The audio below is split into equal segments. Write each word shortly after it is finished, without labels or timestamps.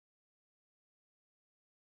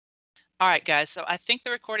All right, guys, so I think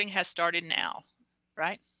the recording has started now,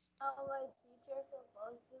 right?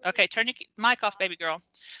 Okay, turn your mic off, baby girl.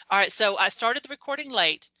 All right, so I started the recording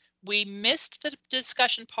late. We missed the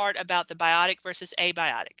discussion part about the biotic versus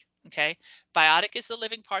abiotic. Okay, biotic is the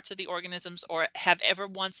living parts of the organisms or have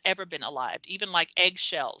once ever been alive, even like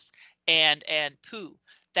eggshells and poo.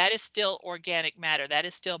 That is still organic matter. That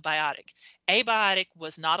is still biotic. Abiotic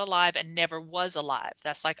was not alive and never was alive.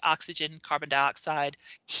 That's like oxygen, carbon dioxide,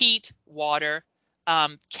 heat, water,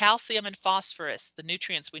 calcium and phosphorus, the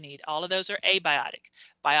nutrients we need. All of those are abiotic.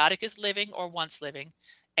 Biotic is living or once living.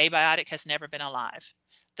 Abiotic has never been alive.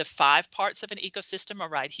 The 5 parts of an ecosystem are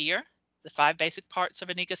right here. The 5 basic parts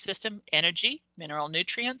of an ecosystem: energy, mineral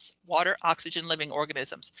nutrients, water, oxygen, living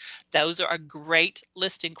organisms. Those are a great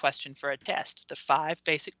listing question for a test. The 5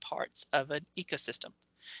 basic parts of an ecosystem: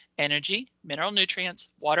 energy, mineral nutrients,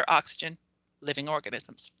 water, oxygen, living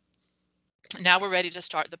organisms. Now we're ready to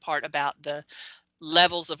start the part about the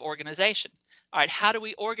levels of organization. All right, how do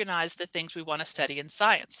we organize the things we want to study in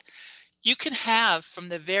science? You can have from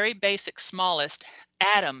the very basic smallest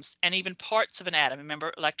atoms and even parts of an atom.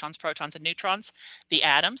 Remember electrons, protons, and neutrons, the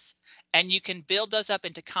atoms, and you can build those up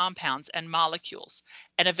into compounds and molecules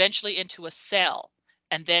and eventually into a cell.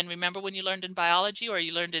 And then remember when you learned in biology or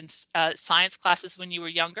you learned in science classes when you were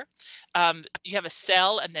younger, you have a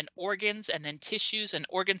cell and then organs and then tissues and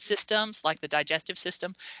organ systems like the digestive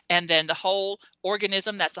system, and then the whole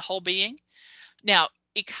organism, that's a whole being. Now,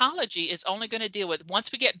 ecology is only going to deal with,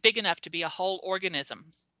 once we get big enough to be a whole organism,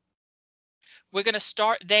 we're going to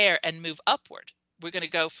start there and move upward. We're going to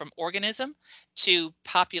go from organism to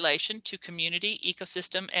population to community,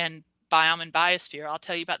 ecosystem, and biome and biosphere. I'll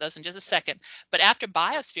tell you about those in just a second. But after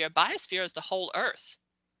biosphere, biosphere is the whole Earth.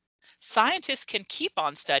 Scientists can keep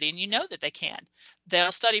on studying, you know that they can.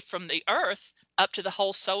 They'll study from the Earth up to the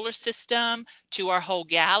whole solar system, to our whole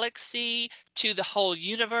galaxy, to the whole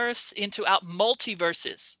universe, into out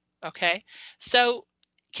multiverses. Okay, so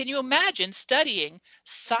can you imagine studying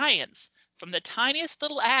science from the tiniest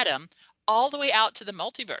little atom all the way out to the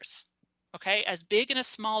multiverse? Okay, as big and as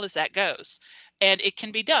small as that goes. And it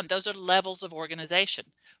can be done. Those are levels of organization.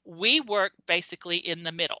 We work basically in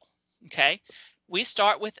the middle. Okay, we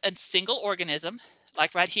start with a single organism,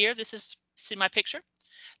 like right here. This is, see my picture?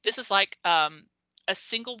 This is like a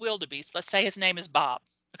single wildebeest. Let's say his name is Bob.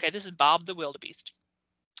 Okay, this is Bob the wildebeest.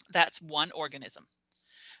 That's one organism.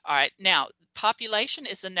 All right, now population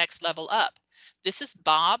is the next level up. This is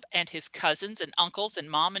Bob and his cousins and uncles and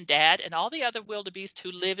mom and dad and all the other wildebeest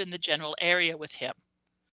who live in the general area with him.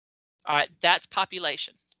 All right, that's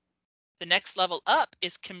population. The next level up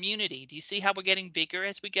is community. Do you see how we're getting bigger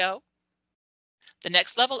as we go? The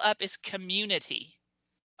next level up is community.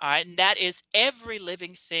 All right, and that is every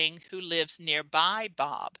living thing who lives nearby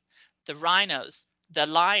Bob: the rhinos, the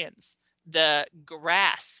lions, the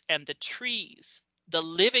grass and the trees, the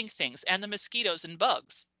living things, and the mosquitoes and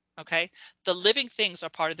bugs. Okay, the living things are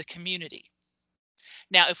part of the community.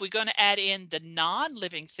 Now, if we're going to add in the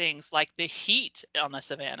non-living things like the heat on the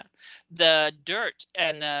savanna, the dirt,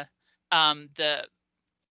 and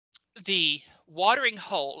the watering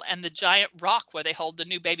hole and the giant rock where they hold the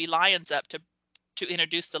new baby lions up to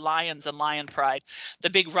introduce the lions and lion pride, the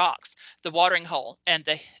big rocks, the watering hole, and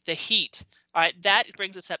the heat. All right, that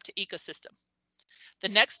brings us up to ecosystem. The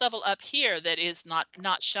next level up here that is not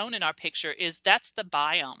shown in our picture is, that's the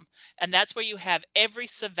biome, and that's where you have every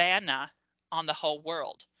savanna on the whole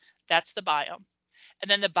world. That's the biome. And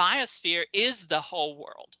then the biosphere is the whole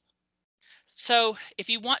world. So if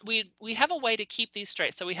you want, we have a way to keep these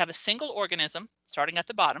straight. So we have a single organism starting at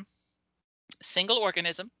the bottom, single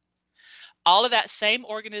organism. All of that same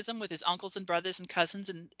organism with his uncles and brothers and cousins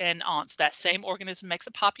and aunts, that same organism makes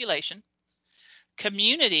a population.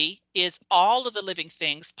 Community is all of the living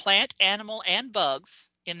things, plant, animal, and bugs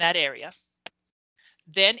in that area.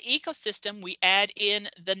 Then ecosystem, we add in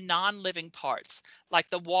the non-living parts like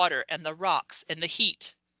the water and the rocks and the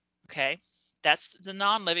heat. Okay, that's the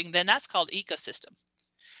non-living. Then that's called ecosystem.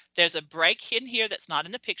 There's a break in here that's not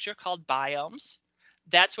in the picture called biomes.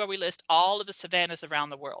 That's where we list all of the savannas around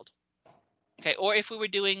the world. Okay, or if we were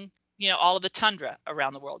doing, all of the tundra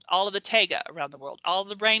around the world, all of the taiga around the world, all of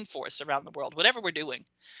the rainforests around the world, whatever we're doing.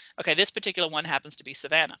 Okay, this particular one happens to be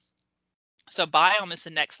savanna. So biome is the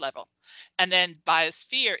next level. And then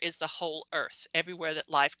biosphere is the whole earth, everywhere that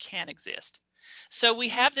life can exist. So we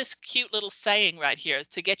have this cute little saying right here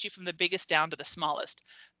to get you from the biggest down to the smallest.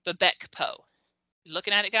 Bebek-po.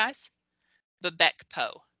 Looking at it, guys?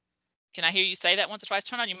 Bebek-po. Can I hear you say that once or twice?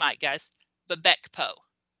 Turn on your mic, guys. Bebek-po.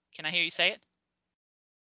 Can I hear you say it?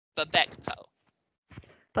 Bebek-po.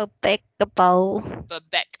 Perfecto.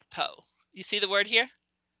 Bebek-po. You see the word here?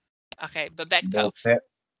 Okay, Babekpo. Bopet.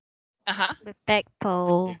 Uh-huh.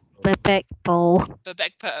 Bebekpo. Bebekpo.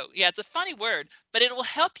 Babekpo. Yeah, it's a funny word, but it will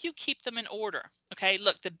help you keep them in order. Okay,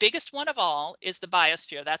 look, the biggest one of all is the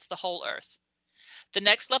biosphere. That's the whole Earth. The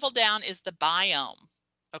next level down is the biome.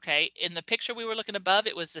 Okay, in the picture we were looking above,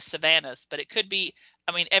 it was the savannas, but it could be,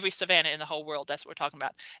 I mean, every savanna in the whole world. That's what we're talking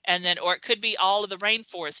about. And then, or it could be all of the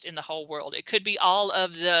rainforest in the whole world. It could be all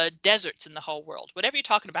of the deserts in the whole world. Whatever you're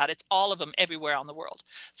talking about, it's all of them everywhere on the world.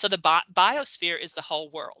 So the biosphere is the whole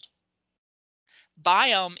world.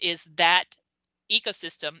 Biome is that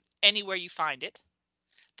ecosystem anywhere you find it.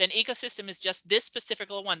 Then ecosystem is just this specific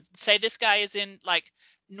one. Say this guy is in like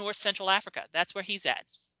North Central Africa. That's where he's at.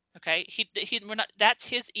 Okay, we're not. That's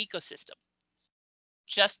his ecosystem.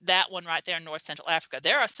 Just that one right there in North Central Africa.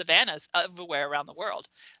 There are savannas everywhere around the world.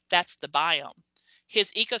 That's the biome.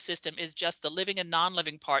 His ecosystem is just the living and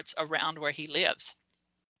non-living parts around where he lives.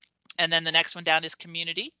 And then the next one down is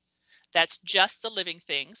community. That's just the living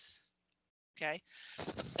things. Okay,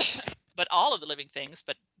 but all of the living things,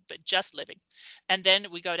 but just living. And then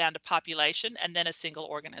we go down to population and then a single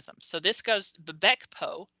organism. So this goes,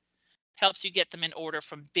 Bebekpo helps you get them in order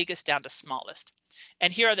from biggest down to smallest.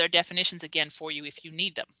 And here are their definitions again for you if you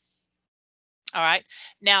need them. All right,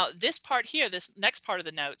 now this part here, this next part of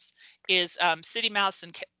the notes is city mouse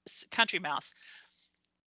and country mouse.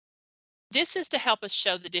 This is to help us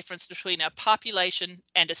show the difference between a population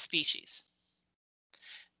and a species.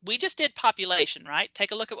 We just did population, right?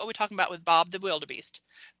 Take a look at what we're talking about with Bob the wildebeest.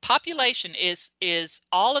 Population is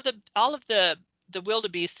all of the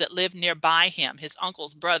wildebeest that live nearby him, his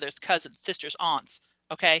uncles, brothers, cousins, sisters, aunts.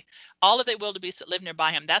 Okay, all of the wildebeest that live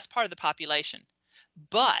nearby him, that's part of the population.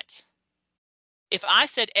 But if I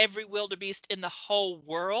said every wildebeest in the whole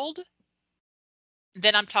world,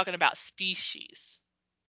 then I'm talking about species.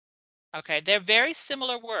 Okay, they're very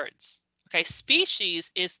similar words. Okay,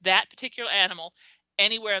 species is that particular animal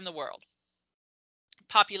anywhere in the world.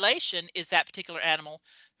 Population is that particular animal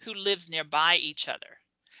who lives nearby each other.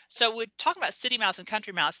 So we're talking about city mouse and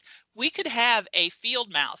country mouse. We could have a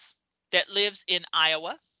field mouse that lives in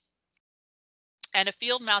Iowa and a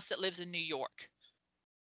field mouse that lives in New York.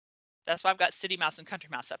 That's why I've got city mouse and country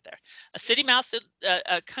mouse up there. A city mouse,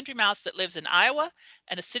 a country mouse that lives in Iowa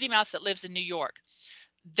and a city mouse that lives in New York.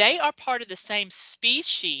 They are part of the same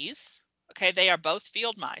species. Okay, they are both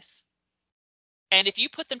field mice. And if you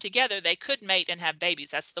put them together, they could mate and have babies.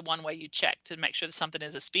 That's the one way you check to make sure that something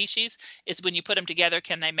is a species, is when you put them together,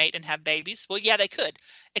 can they mate and have babies? Well, yeah, they could,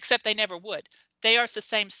 except they never would. They are the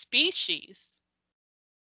same species,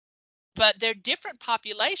 but they're different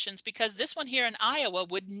populations because this one here in Iowa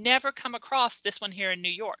would never come across this one here in New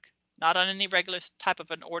York, not on any regular type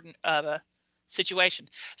of a situation.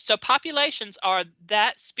 So populations are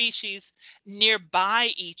that species nearby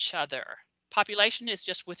each other. Population is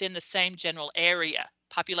just within the same general area.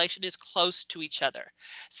 Population is close to each other.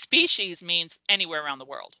 Species means anywhere around the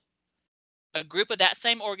world. A group of that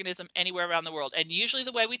same organism anywhere around the world. And usually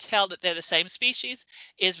the way we tell that they're the same species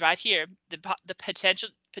is right here, the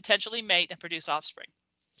potentially mate and produce offspring.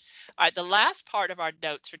 All right, the last part of our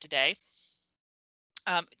notes for today.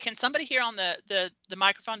 Can somebody here on the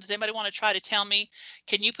microphone, does anybody want to try to tell me,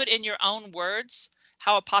 can you put in your own words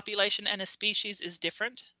how a population and a species is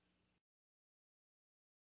different?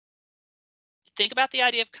 Think about the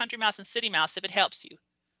idea of country mouse and city mouse if it helps you.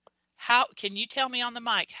 How can you tell me on the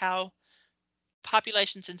mic how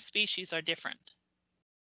populations and species are different?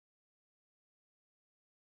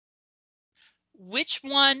 Which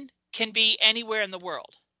one can be anywhere in the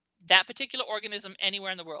world? That particular organism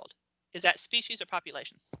anywhere in the world. Is that species or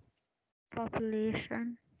population?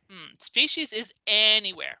 Population. Species is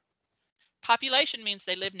anywhere. Population means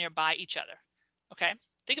they live nearby each other. Okay,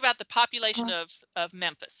 think about the population of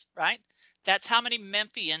Memphis, right? That's how many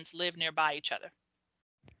Memphians live nearby each other.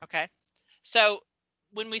 Okay, so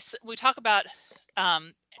when we talk about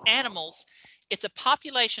animals, it's a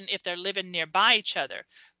population if they're living nearby each other,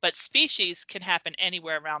 but species can happen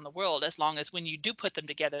anywhere around the world as long as when you do put them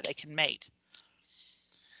together, they can mate.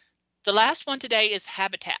 The last one today is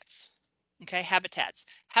habitats. Okay, habitats.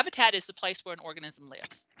 Habitat is the place where an organism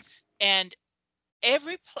lives. And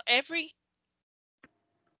every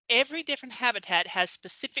different habitat has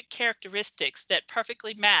specific characteristics that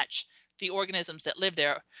perfectly match the organisms that live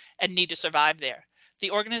there and need to survive there. The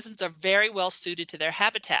organisms are very well suited to their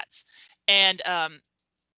habitats. And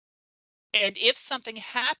if something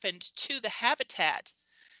happened to the habitat,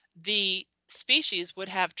 the species would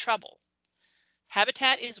have trouble.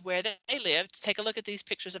 Habitat is where they live. Take a look at these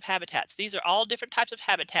pictures of habitats. These are all different types of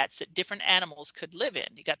habitats that different animals could live in.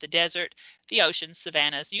 You got the desert, the oceans,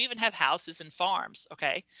 savannas. You even have houses and farms,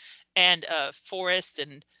 okay? And forests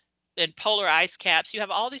and and polar ice caps. You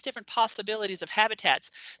have all these different possibilities of habitats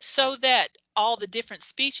so that all the different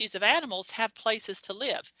species of animals have places to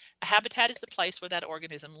live. A habitat is a place where that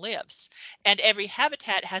organism lives. And every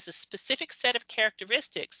habitat has a specific set of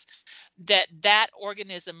characteristics that that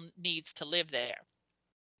organism needs to live there.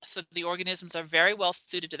 So the organisms are very well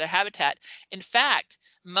suited to their habitat. In fact,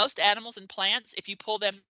 most animals and plants, if you pull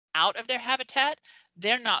them out of their habitat,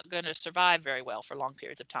 they're not going to survive very well for long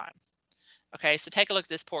periods of time. Okay, so take a look at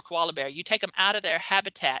this poor koala bear. You take them out of their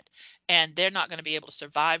habitat and they're not going to be able to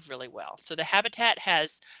survive really well. So the habitat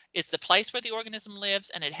is the place where the organism lives,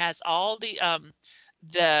 and it has all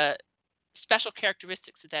the special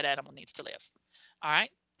characteristics that that animal needs to live. All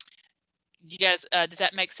right, you guys, does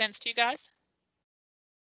that make sense to you guys?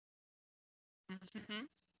 Mm-hmm.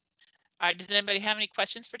 All right, does anybody have any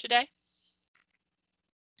questions for today?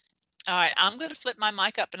 All right, I'm going to flip my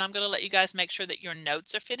mic up and I'm going to let you guys make sure that your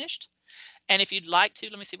notes are finished. And if you'd like to,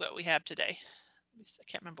 let me see what we have today. I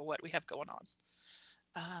can't remember what we have going on.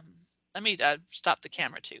 Um, Let me stop the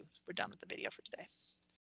camera too. We're done with the video for today.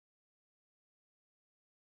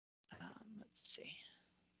 Let's see.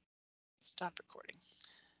 Stop recording.